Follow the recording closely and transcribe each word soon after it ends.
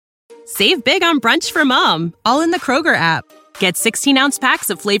Save big on brunch for mom, all in the Kroger app. Get 16-ounce packs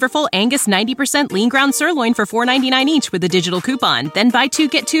of flavorful Angus 90% lean ground sirloin for $4.99 each with a digital coupon. Then buy 2,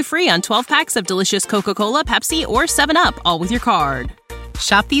 get 2 free on 12 packs of delicious Coca-Cola, Pepsi, or 7-Up, all with your card.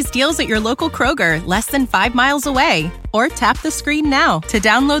 Shop these deals at your local Kroger, less than 5 miles away. Or tap the screen now to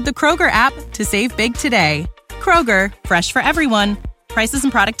download the Kroger app to save big today. Kroger, fresh for everyone. Prices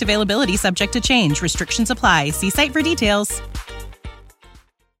and product availability subject to change. Restrictions apply. See site for details.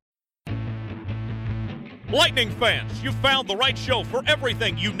 Lightning fans, you found the right show for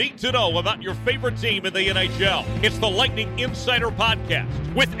everything you need to know about your favorite team in the NHL. It's the Lightning Insider Podcast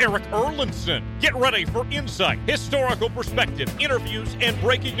with Eric Erlinson. Get ready for insight, historical perspective, interviews, and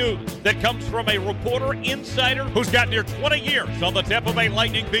breaking news that comes from a reporter insider who's got near 20 years on the Tampa Bay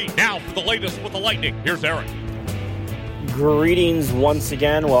Lightning beat. Now for the latest with the Lightning, here's Eric. Greetings once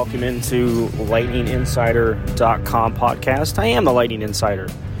again. Welcome into LightningInsider.com podcast. I am the Lightning Insider,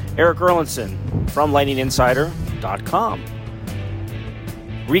 Eric Erlinson from LightningInsider.com.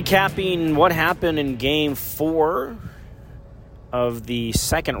 Recapping what happened in Game 4 of the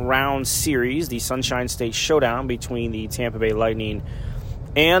second round series, the Sunshine State Showdown between the Tampa Bay Lightning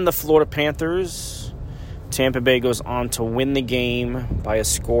and the Florida Panthers. Tampa Bay goes on to win the game by a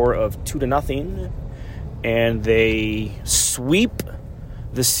score of 2-0, and they sweep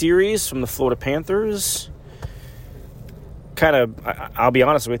the series from the Florida Panthers. I'll be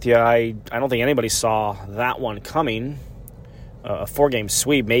honest with you, I don't think anybody saw that one coming. A 4-game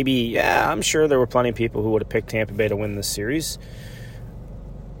sweep. Maybe, I'm sure there were plenty of people who would have picked Tampa Bay to win this series,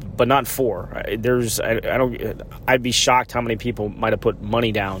 but not 4. I'd be shocked how many people might have put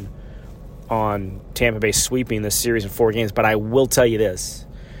money down on Tampa Bay sweeping this series in 4 games. But I will tell you this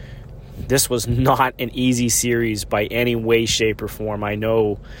was not an easy series by any way, shape, or form. I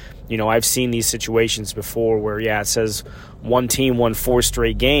know. I've seen these situations before where, it says one team won 4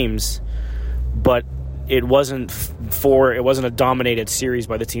 straight games, but it wasn't a dominated series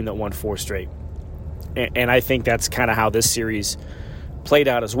by the team that won 4 straight. And I think that's kind of how this series played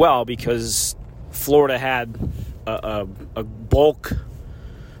out as well, because Florida had a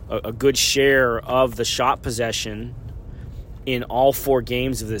good share of the shot possession in all 4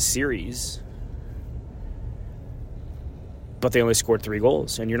 games of this series. But they only scored 3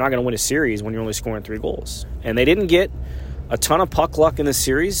 goals. And you're not going to win a series when you're only scoring 3 goals. And they didn't get a ton of puck luck in this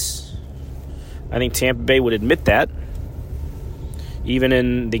series. I think Tampa Bay would admit that. Even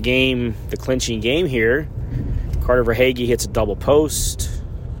in the clinching game here, Carter Verhaeghe hits a double post.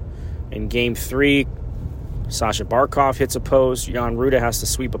 In Game 3, Sasha Barkov hits a post. Jan Rutta has to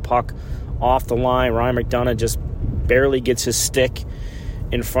sweep a puck off the line. Ryan McDonagh just barely gets his stick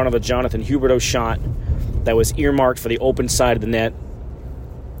in front of a Jonathan Huberdeau shot that was earmarked for the open side of the net.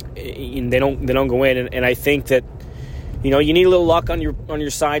 And they don't go in. And I think that you need a little luck on your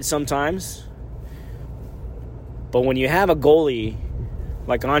side sometimes. But when you have a goalie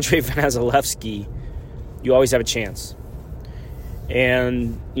like Andrei Vasilevskiy, you always have a chance.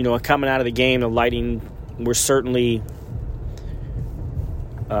 And coming out of the game, the Lightning were certainly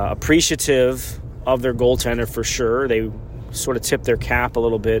appreciative of their goaltender for sure. They sort of tipped their cap a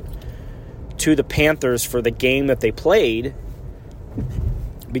little bit to the Panthers for the game that they played,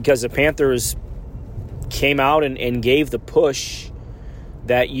 because the Panthers came out and gave the push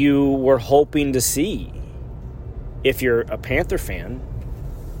that you were hoping to see. If you're a Panther fan,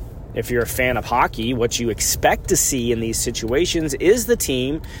 if you're a fan of hockey, what you expect to see in these situations is the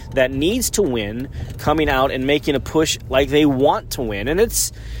team that needs to win coming out and making a push like they want to win. And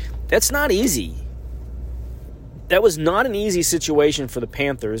that's not easy. That was not an easy situation for the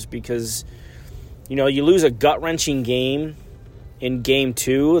Panthers, because you lose a gut-wrenching game in Game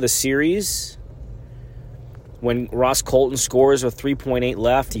 2 of the series when Ross Colton scores with 3.8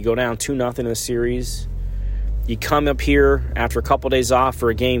 left. You go down 2-0 in the series. You come up here after a couple days off for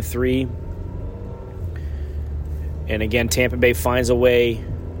a Game 3. And again, Tampa Bay finds a way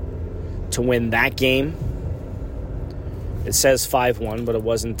to win that game. It says 5-1, but it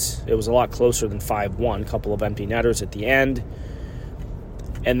wasn't. It was a lot closer than 5-1. A couple of empty netters at the end.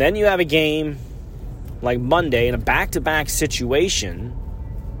 And then you have a game like Monday in a back-to-back situation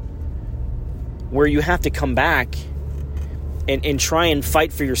where you have to come back and try and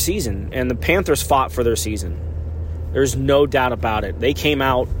fight for your season. And the Panthers fought for their season. There's no doubt about it. They came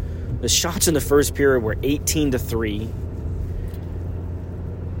out, the shots in the first period were 18-3.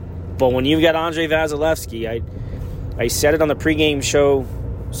 But when you've got Andrei Vasilevskiy, I said it on the pregame show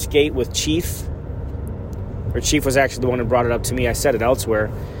skate with Chief. Or Chief was actually the one who brought it up to me. I said it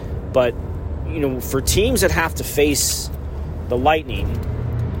elsewhere. But, for teams that have to face the Lightning,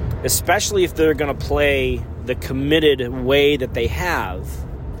 especially if they're going to play the committed way that they have,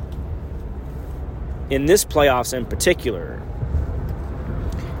 in this playoffs in particular,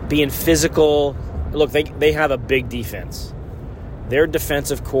 being physical. Look, they have a big defense. Their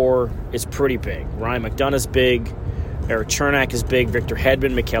defensive core is pretty big. Ryan McDonough's big. Erik Cernak is big. Victor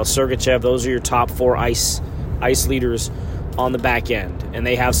Hedman, Mikhail Sergachev. Those are your top 4 ice leaders on the back end. And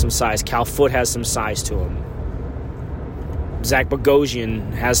they have some size. Cal Foote has some size to him. Zach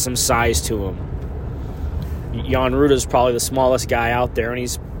Bogosian has some size to him. Jan Rutta is probably the smallest guy out there, and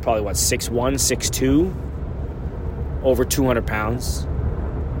he's probably, 6'1", 6'2", over 200 pounds.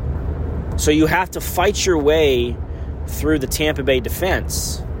 So you have to fight your way through the Tampa Bay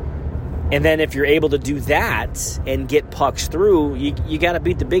defense. And then if you're able to do that and get pucks through, you got to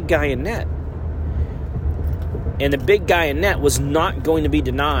beat the big guy in net. And the big guy in net was not going to be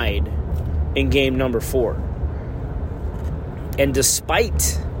denied in game number 4. And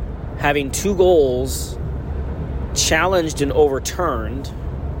despite having 2 goals challenged and overturned,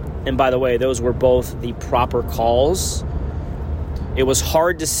 and by the way, those were both the proper calls, it was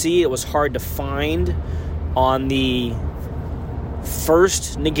hard to see, it was hard to find on the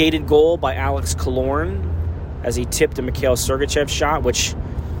first negated goal by Alex Killorn as he tipped a Mikhail Sergachev shot, which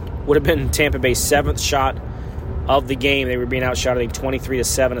would have been Tampa Bay's 7th shot of the game. They were being outshot, I think,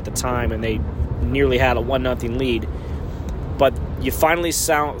 23-7 at the time, and they nearly had a 1-0 lead. But you finally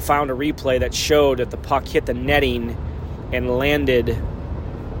found a replay that showed that the puck hit the netting and landed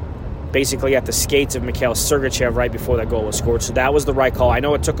basically at the skates of Mikhail Sergachev right before that goal was scored. So that was the right call. I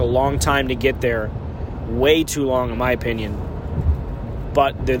know it took a long time to get there, way too long in my opinion,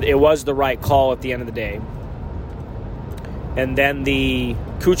 but it was the right call at the end of the day. And then the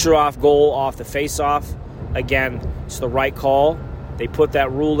Kucherov goal off the faceoff, again, it's the right call. They put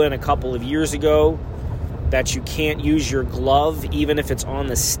that rule in a couple of years ago that you can't use your glove, even if it's on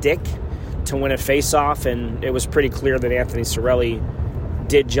the stick, to win a faceoff, and it was pretty clear that Anthony Cirelli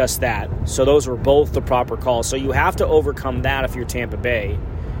did just that. So those were both the proper calls. So you have to overcome that if you're Tampa Bay.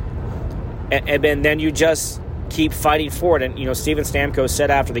 And then you just keep fighting for it. And, Steven Stamkos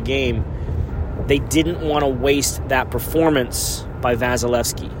said after the game, they didn't want to waste that performance by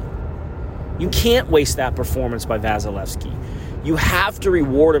Vasilevsky. You can't waste that performance by Vasilevsky. You have to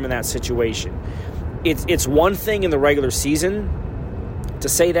reward him in that situation. It's one thing in the regular season to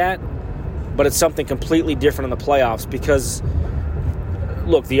say that, but it's something completely different in the playoffs because,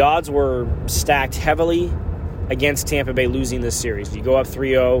 look, the odds were stacked heavily against Tampa Bay losing this series. You go up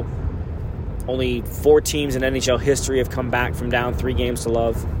 3-0. Only 4 teams in NHL history have come back from down 3 games to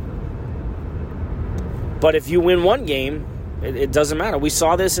love. But if you win one game, it doesn't matter. We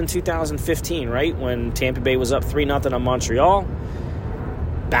saw this in 2015, right? When Tampa Bay was up 3-0 on Montreal.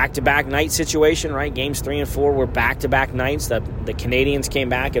 Back-to-back night situation, right? Games 3 and 4 were back-to-back nights. The Canadians came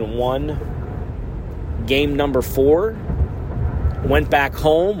back and won game number 4. Went back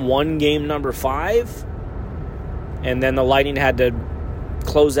home, won game number 5. And then the Lightning had to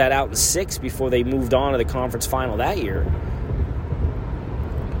close that out in 6 before they moved on to the conference final that year.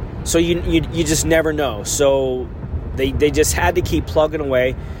 So you just never know. So they just had to keep plugging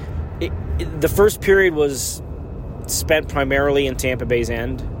away. The first period was spent primarily in Tampa Bay's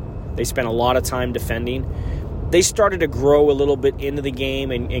end. They spent a lot of time defending. They started to grow a little bit into the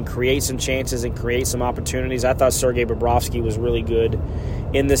game and create some chances and create some opportunities. I thought Sergei Bobrovsky was really good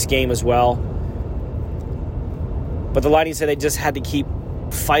in this game as well. But the Lightning said they just had to keep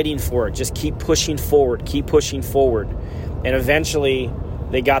fighting for it. Just keep pushing forward. And eventually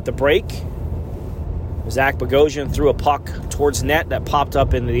they got the break. Zach Bogosian threw a puck towards net that popped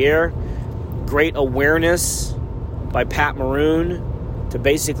up into the air. Great awareness by Pat Maroon to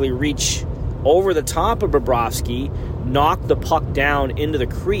basically reach over the top of Bobrovsky, knock the puck down into the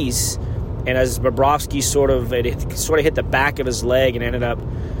crease, and as Bobrovsky sort of hit the back of his leg and ended up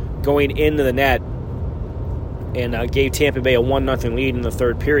going into the net and gave Tampa Bay a 1-0 lead in the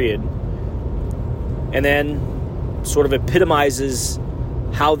third period. And then sort of epitomizes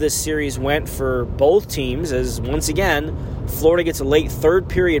how this series went for both teams as, once again, Florida gets a late third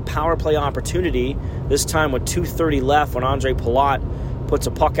period power play opportunity, this time with 2:30 left when Andre Palat puts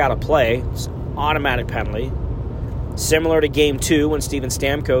a puck out of play. It's an automatic penalty. Similar to Game 2 when Steven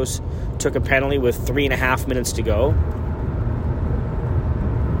Stamkos took a penalty with 3.5 minutes to go.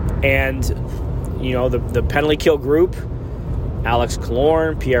 And, the penalty kill group, Alex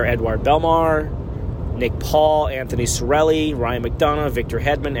Killorn, Pierre-Edouard Bellemare, Nick Paul, Anthony Cirelli, Ryan McDonough, Victor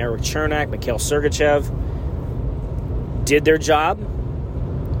Hedman, Erik Cernak, Mikhail Sergachev did their job.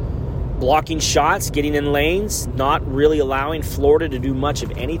 Blocking shots, getting in lanes, not really allowing Florida to do much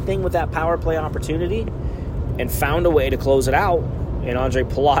of anything with that power play opportunity, and found a way to close it out. And Andre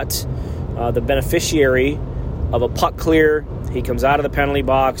Palat, the beneficiary of a puck clear, he comes out of the penalty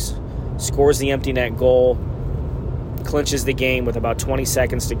box, scores the empty net goal, clinches the game with about 20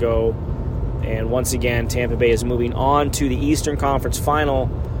 seconds to go. And once again, Tampa Bay is moving on to the Eastern Conference Final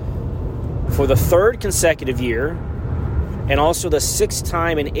for the third consecutive year, and also the sixth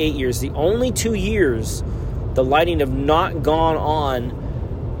time in 8 years. The only 2 years the Lightning have not gone on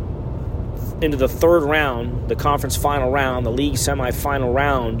into the third round, the conference final round, the league semifinal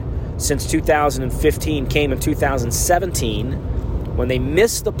round, since 2015 came in 2017 when they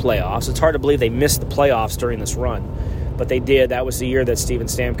missed the playoffs. It's hard to believe they missed the playoffs during this run, but they did. That was the year that Steven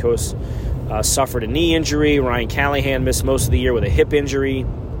Stamkos suffered a knee injury. Ryan Callahan missed most of the year with a hip injury.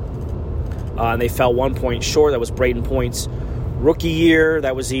 And they fell 1 point short. That was Braden Point's rookie year.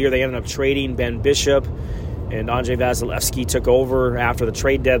 That was the year they ended up trading Ben Bishop, and Andrei Vasilevsky took over after the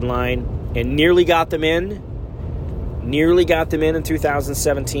trade deadline and nearly got them in. Nearly got them in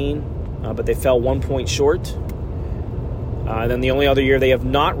 2017, but they fell 1 point short. Then the only other year they have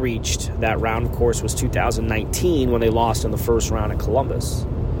not reached that round, of course, was 2019 when they lost in the first round at Columbus.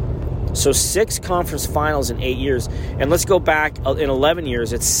 So 6 conference finals in 8 years. And let's go back in 11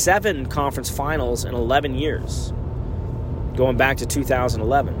 years. It's 7 conference finals in 11 years, going back to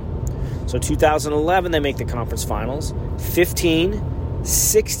 2011. So 2011, they make the conference finals. 15,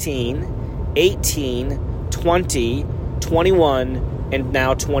 16, 18, 20, 21, and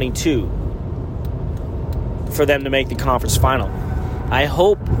now 22 for them to make the conference final. I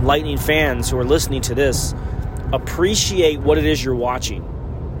hope Lightning fans who are listening to this appreciate what it is you're watching.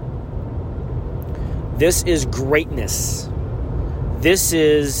 This is greatness. This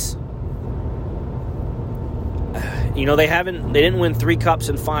is, they didn't win 3 cups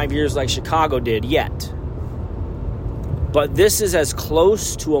in 5 years like Chicago did yet. But this is as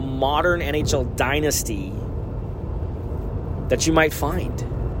close to a modern NHL dynasty that you might find.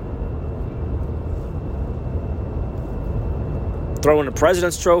 Throw in a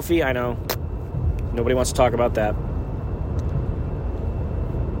President's Trophy, I know. Nobody wants to talk about that.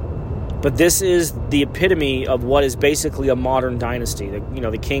 But this is the epitome of what is basically a modern dynasty.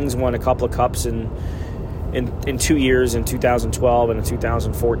 The Kings won a couple of cups in 2 years, in 2012 and in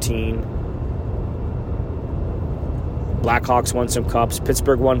 2014. Blackhawks won some cups.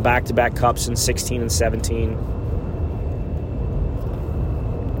 Pittsburgh won back-to-back cups in 16 and 17.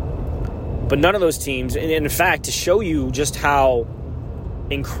 But none of those teams, and in fact, to show you just how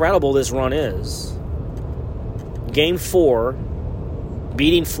incredible this run is, Game 4,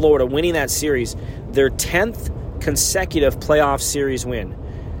 beating Florida, winning that series, their 10th consecutive playoff series win.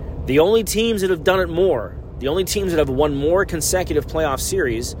 The only teams that have done it more, the only teams that have won more consecutive playoff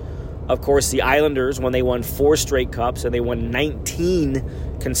series, of course, the Islanders, when they won 4 straight cups, and they won 19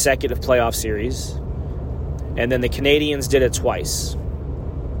 consecutive playoff series. And then the Canadiens did it twice.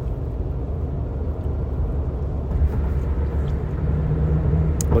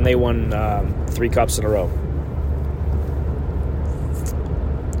 When they won 3 cups in a row.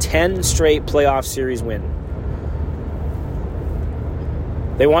 10 straight playoff series win.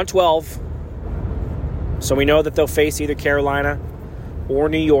 They won 12. So we know that they'll face either Carolina or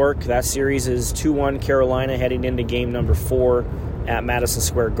New York. That series is 2-1 Carolina heading into game number 4 at Madison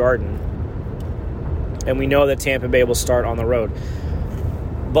Square Garden. And we know that Tampa Bay will start on the road.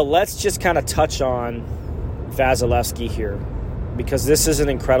 But let's just kind of touch on Vasilevsky here, because this is an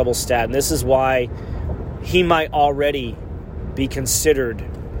incredible stat, and this is why he might already be considered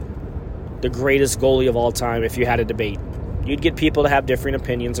the greatest goalie of all time if you had a debate. You'd get people to have different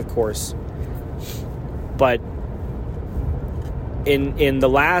opinions, of course. But in the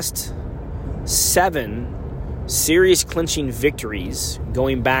last 7 series-clinching victories,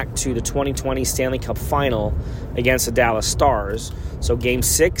 going back to the 2020 Stanley Cup Final against the Dallas Stars, so Game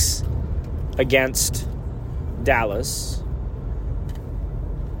 6 against Dallas,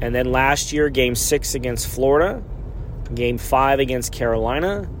 and then last year, Game 6 against Florida, Game 5 against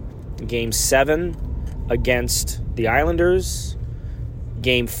Carolina, Game 7 against the Islanders,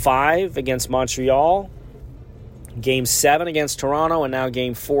 Game 5 against Montreal, Game 7 against Toronto, and now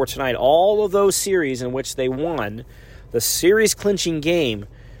Game 4 tonight. All of those series in which they won the series-clinching game,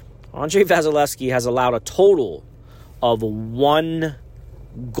 Andrei Vasilevsky has allowed a total of 1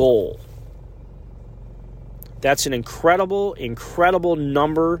 goal. That's an incredible, incredible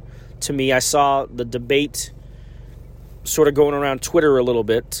number to me. I saw the debate sort of going around Twitter a little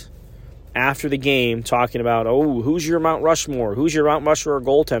bit after the game, talking about, who's your Mount Rushmore? Who's your Mount Rushmore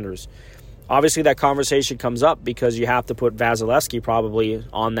goaltenders? Obviously, that conversation comes up because you have to put Vasilevsky probably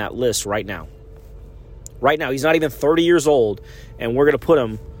on that list right now. Right now, he's not even 30 years old, and we're going to put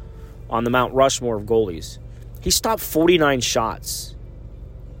him on the Mount Rushmore of goalies. He stopped 49 shots.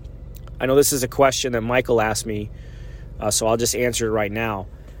 I know this is a question that Michael asked me, so I'll just answer it right now.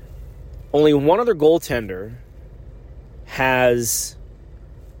 only one other goaltender has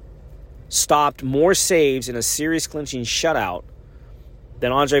stopped more saves in a series-clinching shutout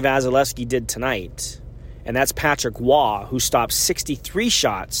than Andrei Vasilevskiy did tonight, and that's Patrick Waugh, who stopped 63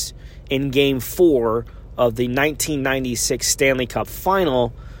 shots in Game 4 of the 1996 Stanley Cup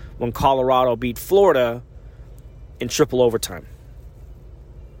Final when Colorado beat Florida in triple overtime.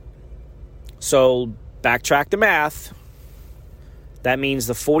 So, backtrack the math. That means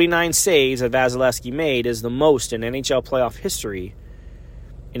the 49 saves that Vasilevskiy made is the most in NHL playoff history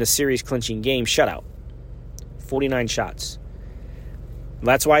in a series-clinching game shutout. 49 shots.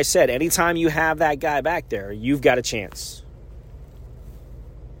 That's why I said, anytime you have that guy back there, you've got a chance.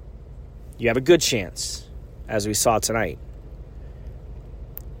 You have a good chance, as we saw tonight.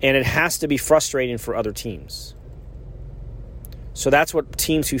 And it has to be frustrating for other teams. So that's what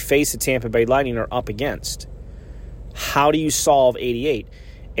teams who face the Tampa Bay Lightning are up against. How do you solve 88?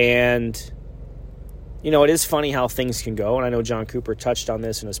 And, you know, it is funny how things can go, and I know John Cooper touched on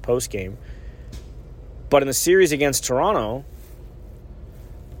this in his postgame. But in the series against Toronto,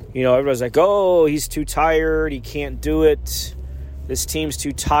 you know, everybody's like, oh, he's too tired, he can't do it, this team's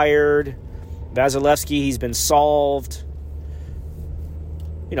too tired, Vasilevskiy, he's been solved.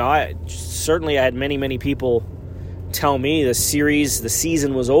 You know, I had many people tell me the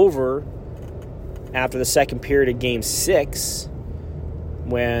season was over after the second period of Game 6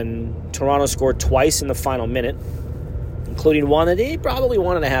 when Toronto scored twice in the final minute, including one that they probably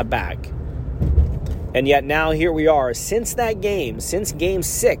wanted to have back. And yet now here we are. Since that game, since Game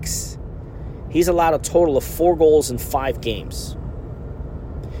 6, he's allowed a total of 4 goals in 5 games.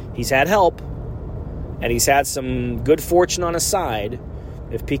 He's had help, and he's had some good fortune on his side.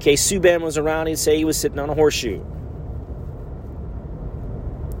 If PK Subban was around, he'd say he was sitting on a horseshoe.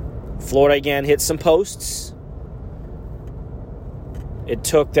 Florida again hit some posts. It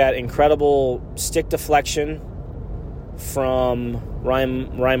took that incredible stick deflection from Ryan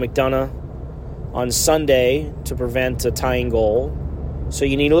McDonagh on Sunday to prevent a tying goal. So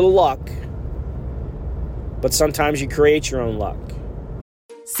you need a little luck, but sometimes you create your own luck.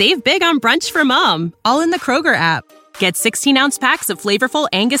 Save big on brunch for mom, all in the Kroger app. Get 16-ounce packs of flavorful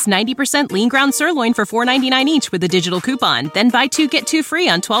Angus 90% lean ground sirloin for $4.99 each with a digital coupon. Then buy 2, get 2 free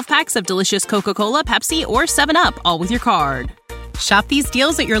on 12 packs of delicious Coca-Cola, Pepsi, or 7-Up, all with your card. Shop these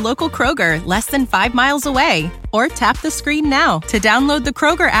deals at your local Kroger, less than 5 miles away. Or tap the screen now to download the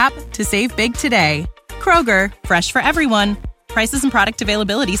Kroger app to save big today. Kroger, fresh for everyone. Prices and product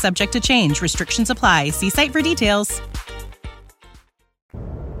availability subject to change. Restrictions apply. See site for details.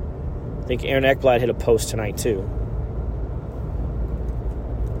 I think Aaron Ekblad hit a post tonight, too.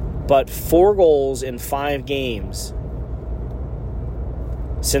 But 4 goals in 5 games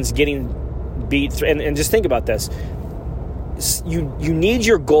since getting beat. And just think about this. You need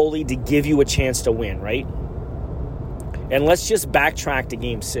your goalie to give you a chance to win, right? And let's just backtrack to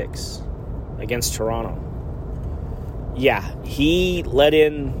Game 6 against Toronto. Yeah, he let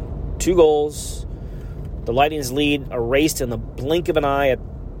in 2 goals. The Lightning's lead erased in the blink of an eye at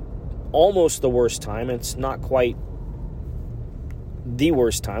almost the worst time. It's not quite the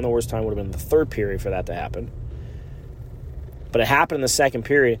worst time. The worst time would have been the third period for that to happen. But it happened in the second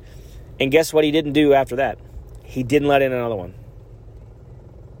period. And guess what he didn't do after that? He didn't let in another one.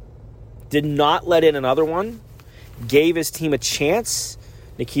 Did not let in another one. Gave his team a chance.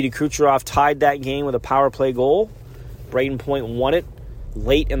 Nikita Kucherov tied that game with a power play goal. Braden Point won it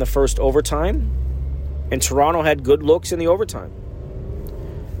late in the first overtime. And Toronto had good looks in the overtime.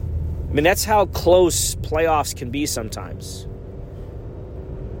 I mean, that's how close playoffs can be sometimes.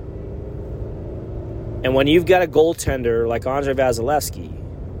 And when you've got a goaltender like Andrei Vasilevskiy,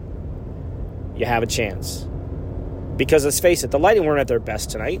 you have a chance. Because let's face it, the Lightning weren't at their best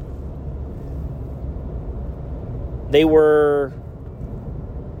tonight. They were,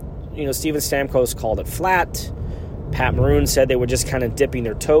 Steven Stamkos called it flat. Pat Maroon said they were just kind of dipping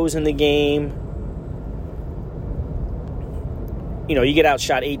their toes in the game. You get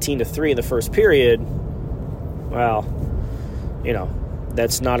outshot 18-3 in the first period. Well,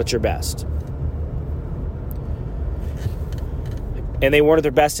 that's not at your best. And they weren't at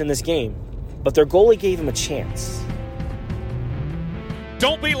their best in this game. But their goalie gave them a chance.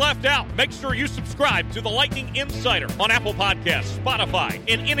 Don't be left out. Make sure you subscribe to the Lightning Insider on Apple Podcasts, Spotify,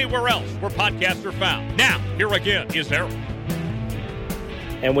 and anywhere else where podcasts are found. Now, here again is Eric.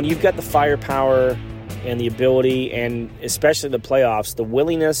 And when you've got the firepower and the ability, and especially the playoffs, the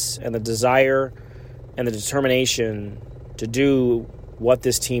willingness and the desire and the determination to do what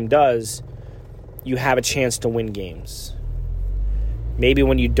this team does, you have a chance to win games. Maybe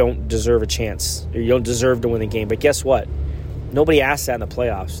when you don't deserve a chance, or you don't deserve to win the game. But guess what? Nobody asks that in the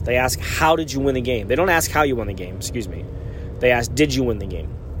playoffs. They ask, how did you win the game? They don't ask how you won the game, They ask, did you win the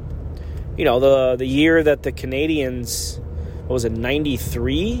game? You know, the year that the Canadians, what was it,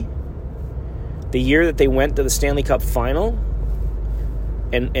 93? The year that they went to the Stanley Cup final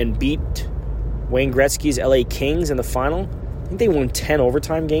and beat Wayne Gretzky's LA Kings in the final. I think they won 10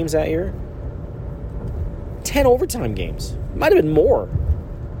 overtime games that year. 10 overtime games. Might have been more.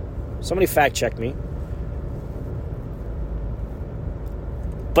 Somebody fact check me.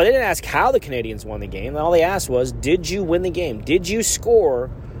 But they didn't ask how the Canadians won the game. All they asked was, did you win the game? Did you score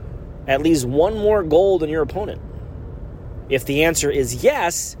at least one more goal than your opponent? If the answer is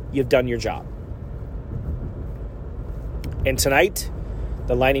yes, you've done your job. And tonight,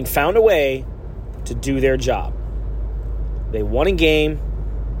 the Lightning found a way to do their job. They won a game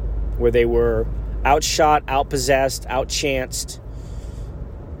where they were outshot, outpossessed, outchanced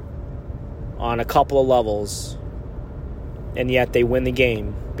on a couple of levels, and yet they win the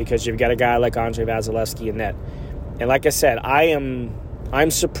game because you've got a guy like Andrei Vasilevskiy in net. And like I said, I'm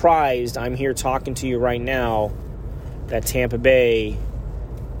surprised I'm here talking to you right now that Tampa Bay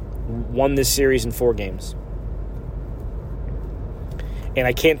won this series in 4 games. And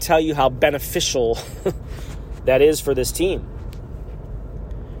I can't tell you how beneficial that is for this team,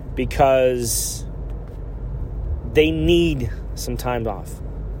 because they need some time off.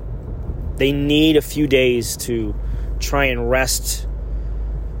 They need a few days to try and rest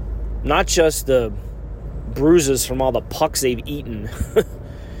not just the bruises from all the pucks they've eaten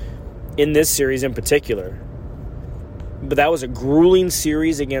in this series in particular, but that was a grueling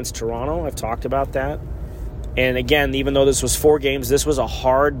series against Toronto. I've talked about that. And again, even though this was 4 games, this was a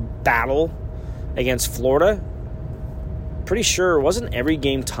hard battle against Florida. Pretty sure wasn't every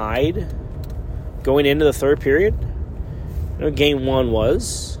game tied going into the third period. You know, game 1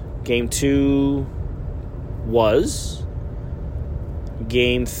 was. Game 2 was.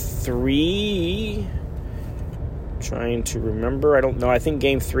 Game 3, trying to remember. I don't know. I think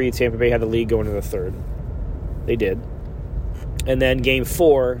game 3, Tampa Bay had the lead going into the third. They did. And then game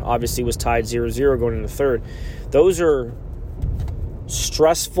 4, obviously, was tied 0-0 going into the third. Those are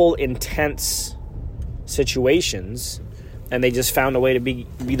stressful, intense situations, and they just found a way to be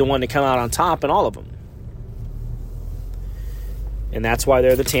the one to come out on top in all of them. And that's why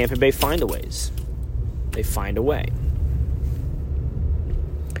they're the Tampa Bay Find-A-Ways. They find a way.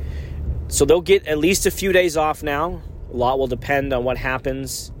 So they'll get at least a few days off now. A lot will depend on what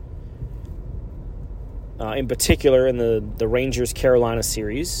happens, in particular in the Rangers-Carolina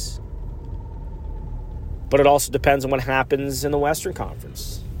series. But it also depends on what happens in the Western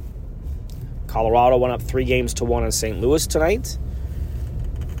Conference. Colorado went up 3-1 on St. Louis tonight.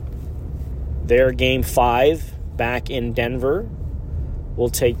 Their Game 5 back in Denver will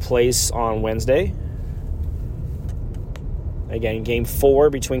take place on Wednesday. Again, Game 4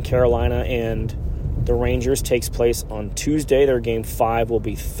 between Carolina and the Rangers takes place on Tuesday. Their Game 5 will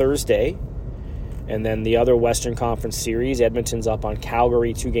be Thursday. And then the other Western Conference series, Edmonton's up on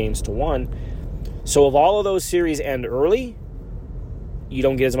Calgary 2-1. So if all of those series end early, you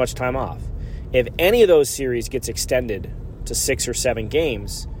don't get as much time off. If any of those series gets extended to 6 or 7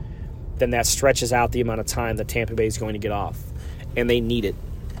 games, then that stretches out the amount of time that Tampa Bay is going to get off. And they need it.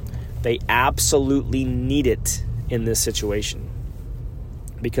 They absolutely need it in this situation,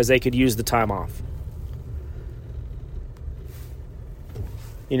 because they could use the time off.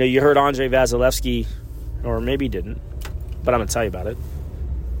 You know, you heard Andrei Vasilevskiy, or maybe didn't, but I'm going to tell you about it.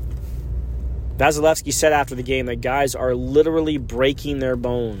 Vasilevskiy said after the game that guys are literally breaking their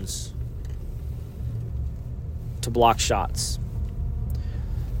bones to block shots.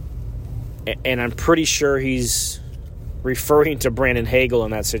 And I'm pretty sure he's referring to Brandon Hagel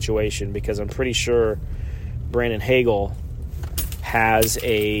in that situation, because I'm pretty sure Brandon Hagel has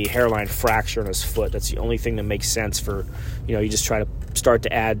a hairline fracture in his foot. That's the only thing that makes sense for, you just try to start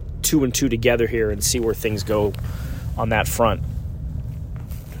to add 2 and 2 together here and see where things go on that front.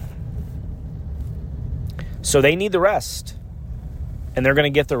 So they need the rest, and they're going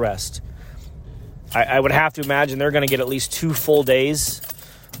to get the rest. I would have to imagine they're going to get at least 2 full days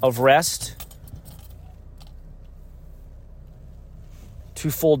of rest. 2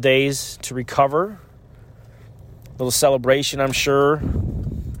 full days to recover. Little celebration, I'm sure,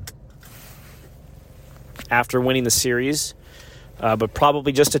 after winning the series. But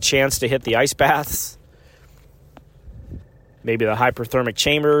probably just a chance to hit the ice baths. Maybe the hyperthermic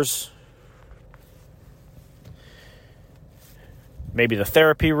chambers. Maybe the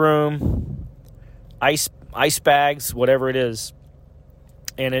therapy room. Ice bags, whatever it is.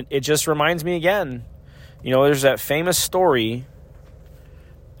 And it just reminds me again, there's that famous story.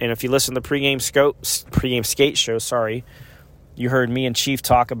 And if you listen to the pregame skate show, You heard me and Chief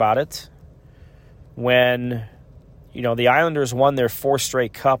talk about it. When, the Islanders won their fourth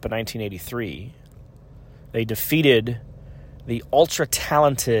straight cup in 1983, they defeated the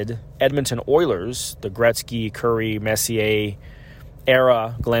ultra-talented Edmonton Oilers, the Gretzky, Curry, Messier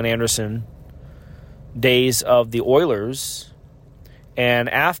era, Glenn Anderson days of the Oilers. And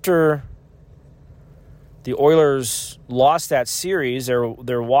after the Oilers lost that series,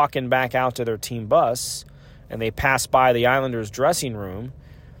 they're walking back out to their team bus, and they pass by the Islanders' dressing room,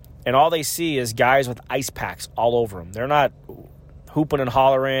 and all they see is guys with ice packs all over them. They're not hooping and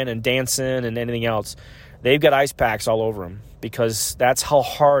hollering and dancing and anything else. They've got ice packs all over them because that's how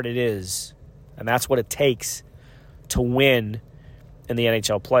hard it is, and that's what it takes to win in the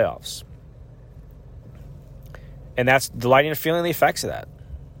NHL playoffs. And that's the Lightning are feeling the effects of that.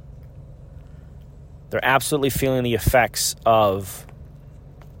 They're absolutely feeling the effects of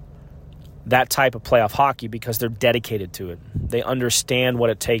that type of playoff hockey because they're dedicated to it. They understand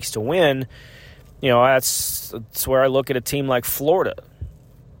what it takes to win. That's where I look at a team like Florida.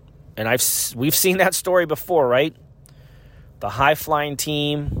 And we've seen that story before, right? The high-flying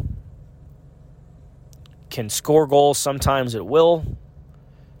team can score goals sometimes at will.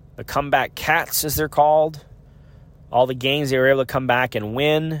 The comeback cats, as they're called. All the games they were able to come back and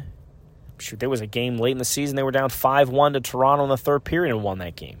win. Shoot, there was a game late in the season. They were down 5-1 to Toronto in the third period and won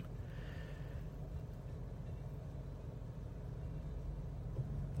that game.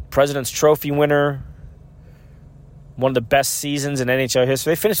 President's Trophy winner. One of the best seasons in NHL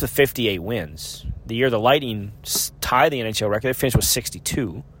history. They finished with 58 wins. The year the Lightning tied the NHL record, they finished with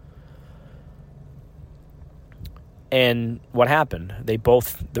 62. And what happened?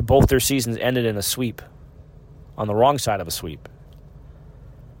 Both their seasons ended in a sweep. On the wrong side of a sweep.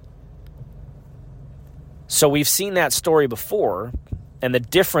 So we've seen that story before, and the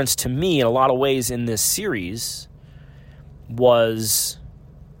difference to me in a lot of ways in this series was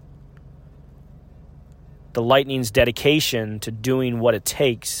the Lightning's dedication to doing what it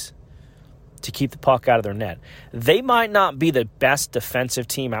takes to keep the puck out of their net. They might not be the best defensive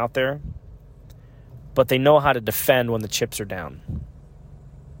team out there, but they know how to defend when the chips are down.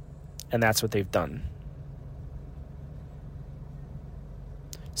 And that's what they've done.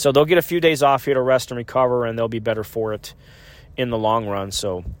 So they'll get a few days off here to rest and recover, and they'll be better for it in the long run.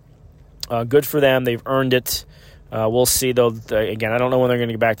 So good for them. They've earned it. We'll see, though. Again, I don't know when they're going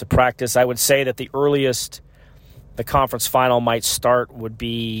to get back to practice. I would say that the earliest the conference final might start would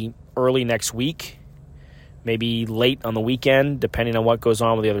be early next week, maybe late on the weekend, depending on what goes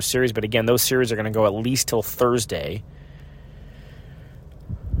on with the other series. But again, those series are going to go at least till Thursday.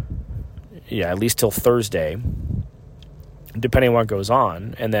 Yeah, at least till Thursday, depending on what goes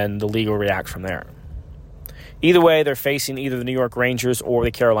on, and then the league will react from there. Either way, they're facing either the New York Rangers or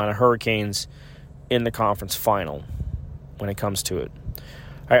the Carolina Hurricanes in the conference final when it comes to it.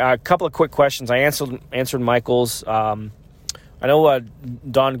 All right, a couple of quick questions. I answered Michael's. I know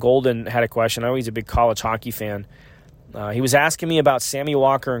Don Golden had a question. I know he's a big college hockey fan. He was asking me about Sammy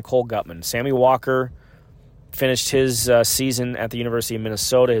Walker and Cole Guttman. Sammy Walker finished his season at the University of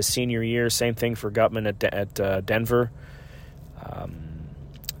Minnesota, his senior year. Same thing for Guttman at Denver.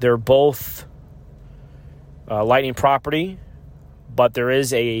 They're both Lightning property, but there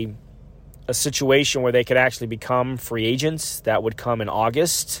is a situation where they could actually become free agents. That would come in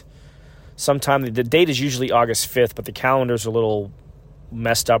August. Sometime, the date is usually August 5th, but the calendar's a little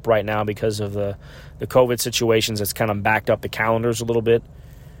messed up right now because of the COVID situations. That's kind of backed up the calendars a little bit.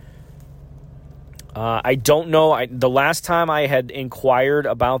 I don't know. The last time I had inquired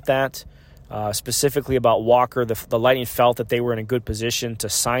about that, specifically about Walker, the Lightning felt that they were in a good position to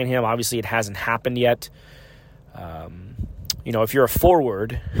sign him. Obviously, it hasn't happened yet. If you're a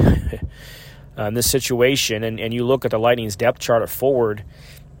forward in this situation and you look at the Lightning's depth chart at forward,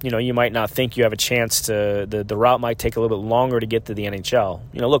 you might not think you have a chance to, the route might take a little bit longer to get to the NHL.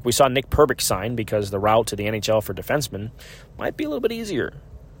 Look, we saw Nick Perbix sign because the route to the NHL for defensemen might be a little bit easier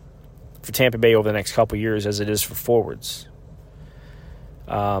for Tampa Bay over the next couple of years as it is for forwards.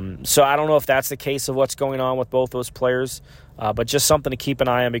 So I don't know if that's the case of what's going on with both those players, but just something to keep an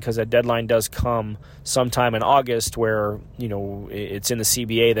eye on because that deadline does come sometime in August where, it's in the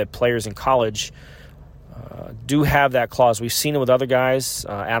CBA that players in college do have that clause. We've seen it with other guys.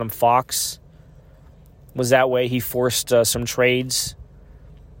 Adam Fox was that way. He forced some trades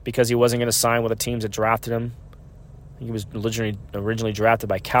because he wasn't going to sign with the teams that drafted him. He was originally drafted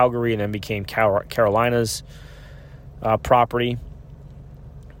by Calgary and then became Carolina's property.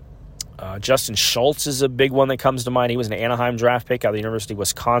 Justin Schultz is a big one that comes to mind. He was an Anaheim draft pick out of the University of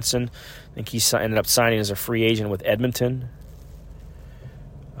Wisconsin. I think he ended up signing as a free agent with Edmonton.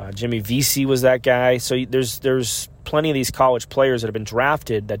 Jimmy Vesey was that guy. So there's plenty of these college players that have been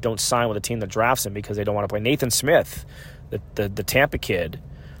drafted that don't sign with a team that drafts them because they don't want to play. Nathan Smith, the Tampa kid,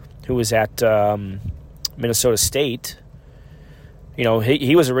 who was at Minnesota State,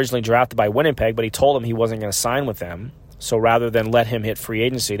 he was originally drafted by Winnipeg, but he told them he wasn't going to sign with them. So rather than let him hit free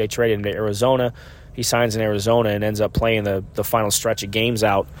agency, they traded him to Arizona. He signs in Arizona and ends up playing the final stretch of games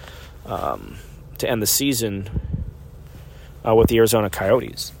out to end the season with the Arizona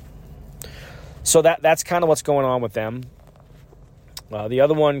Coyotes. So that's kind of what's going on with them. The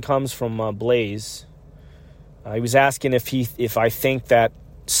other one comes from Blaze. He was asking if I think that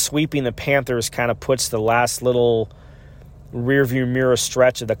sweeping the Panthers kind of puts the last little rearview mirror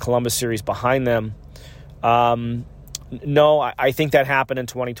stretch of the Columbus series behind them. No, I think that happened in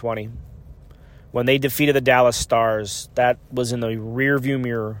 2020. When they defeated the Dallas Stars, that was in the rearview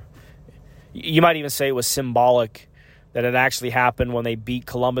mirror. You might even say it was symbolic that it actually happened when they beat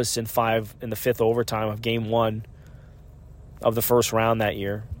Columbus in the fifth overtime of Game 1 of the first round that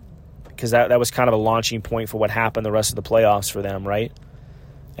year. Because that was kind of a launching point for what happened the rest of the playoffs for them, right?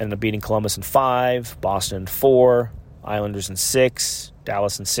 Ended up beating Columbus in 5, Boston in 4, Islanders in 6,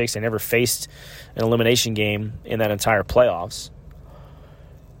 Dallas in 6. They never faced an elimination game in that entire playoffs.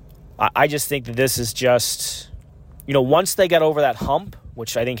 I just think that this is just, once they get over that hump,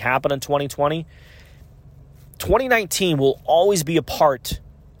 which I think happened in 2020, 2019 will always be a part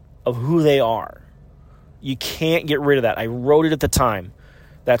of who they are. You can't get rid of that. I wrote it at the time.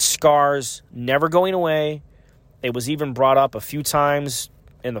 That scar's never going away. It was even brought up a few times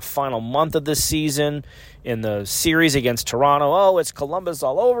in the final month of this season in the series against Toronto. Oh, it's Columbus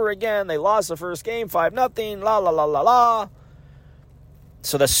all over again. They lost the first game 5-0. La, la, la, la, la.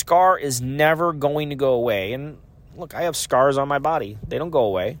 So the scar is never going to go away. And look, I have scars on my body. They don't go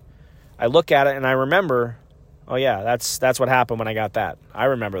away. I look at it and I remember, oh yeah, that's what happened when I got that. I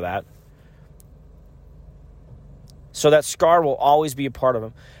remember that. So that scar will always be a part of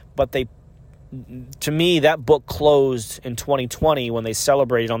them. But to me, that book closed in 2020 when they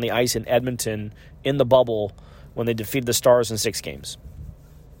celebrated on the ice in Edmonton in the bubble when they defeated the Stars in 6 games.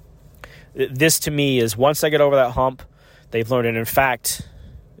 This, to me, is once they get over that hump, they've learned. And in fact,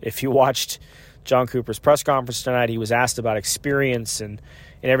 if you watched John Cooper's press conference tonight, he was asked about experience and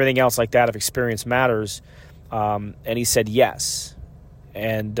everything else like that, if experience matters. And he said yes.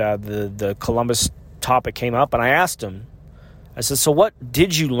 And the Columbus topic came up, and I asked him, I said, so what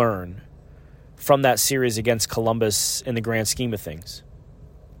did you learn from that series against Columbus in the grand scheme of things?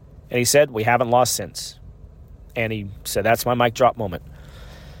 And he said, we haven't lost since. And he said, that's my mic drop moment.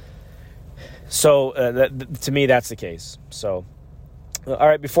 So to me, that's the case. So, all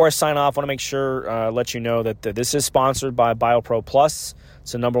right, before I sign off, I want to make sure, let you know that this is sponsored by BioPro Plus.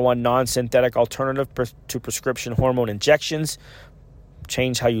 It's the #1 non-synthetic alternative to prescription hormone injections.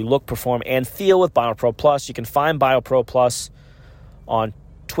 Change how you look, perform, and feel with BioPro Plus. You can find BioPro Plus on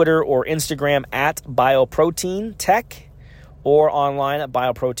Twitter or Instagram at BioproteinTech or online at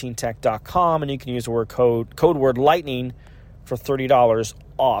bioproteintech.com, and you can use the code word lightning for $30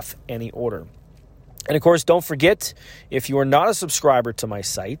 off any order. And of course, don't forget, if you are not a subscriber to my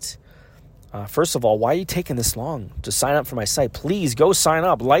site, first of all, why are you taking this long to sign up for my site? Please go sign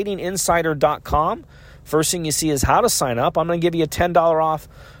up, lightninginsider.com. First thing you see is how to sign up. I'm going to give you a $10 off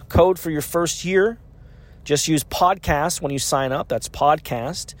code for your first year. Just use podcast when you sign up. That's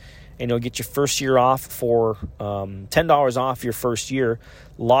podcast. And you'll get your first year off for $10 off your first year.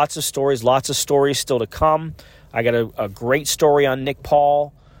 Lots of stories still to come. I got a great story on Nick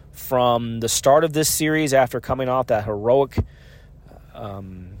Paul from the start of this series after coming off that heroic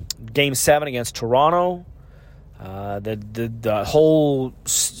Game 7 against Toronto. The whole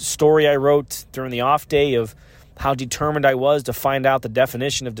story I wrote during the off day of how determined I was to find out the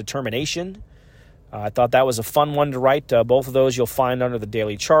definition of determination. I thought that was a fun one to write. Both of those you'll find under the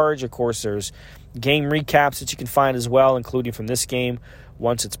Daily Charge. Of course, there's game recaps that you can find as well, including from this game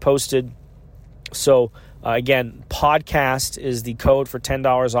once it's posted. So, again, podcast is the code for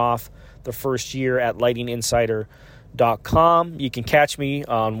 $10 off the first year at lightninginsider.com. You can catch me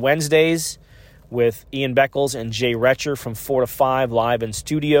on Wednesdays with Ian Beckles and Jay Retcher from 4 to 5 live in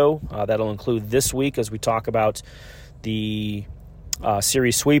studio. That'll include this week as we talk about the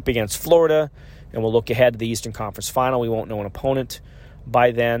series sweep against Florida, and we'll look ahead to the Eastern Conference Final. We won't know an opponent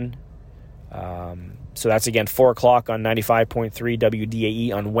by then. So that's, again, 4 o'clock on 95.3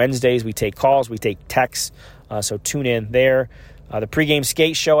 WDAE on Wednesdays. We take calls, we take texts, so tune in there. The pregame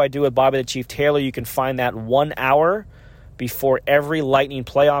skate show I do with Bobby the Chief Taylor, you can find that 1 hour before every Lightning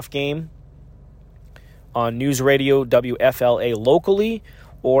playoff game on News Radio WFLA locally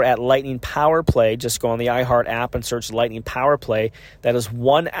or at Lightning Power Play. Just go on the iHeart app and search Lightning Power Play. That is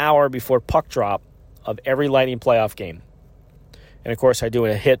 1 hour before puck drop of every Lightning playoff game. And, of course, I do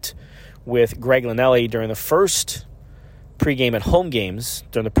a hit with Greg Linelli during the first pregame at home games,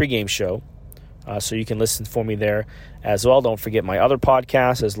 during the pregame show. So you can listen for me there as well. Don't forget my other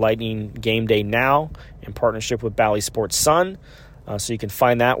podcast is Lightning Game Day Now in partnership with Bally Sports Sun. So you can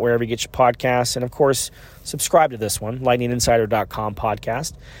find that wherever you get your podcasts. And, of course, subscribe to this one, lightninginsider.com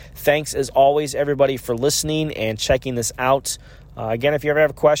podcast. Thanks, as always, everybody, for listening and checking this out. Again, if you ever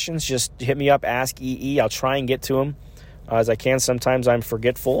have questions, just hit me up, ask EE. I'll try and get to them as I can. Sometimes I'm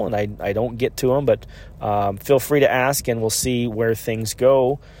forgetful and I don't get to them, but feel free to ask, and we'll see where things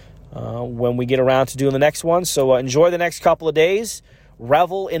go when we get around to doing the next one. So enjoy the next couple of days.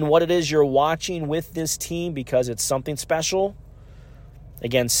 Revel in what it is you're watching with this team, because it's something special.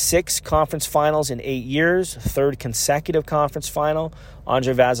 Again, 6 conference finals in 8 years, 3rd consecutive conference final.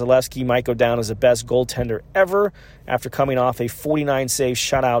 Andrei Vasilevsky might go down as the best goaltender ever after coming off a 49-save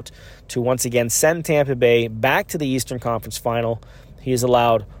shutout to once again send Tampa Bay back to the Eastern Conference Final. He has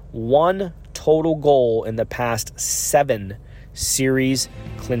allowed 1 total goal in the past 7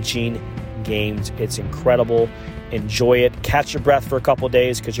 series-clinching games. It's incredible. Enjoy it. Catch your breath for a couple of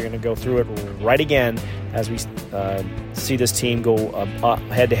days, because you're going to go through it right again as we see this team go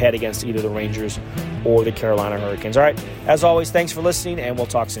head-to-head against either the Rangers or the Carolina Hurricanes. All right. As always, thanks for listening, and we'll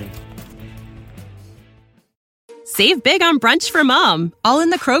talk soon. Save big on brunch for mom, all in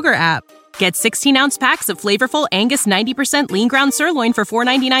the Kroger app. Get 16-ounce packs of flavorful Angus 90% lean ground sirloin for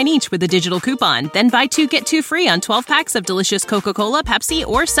 $4.99 each with a digital coupon. Then buy 2, get 2 free on 12 packs of delicious Coca-Cola, Pepsi,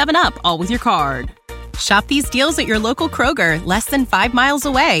 or 7-Up, all with your card. Shop these deals at your local Kroger, less than 5 miles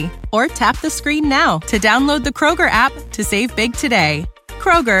away. Or tap the screen now to download the Kroger app to save big today.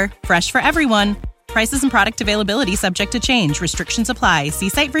 Kroger, fresh for everyone. Prices and product availability subject to change. Restrictions apply. See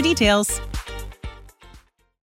site for details.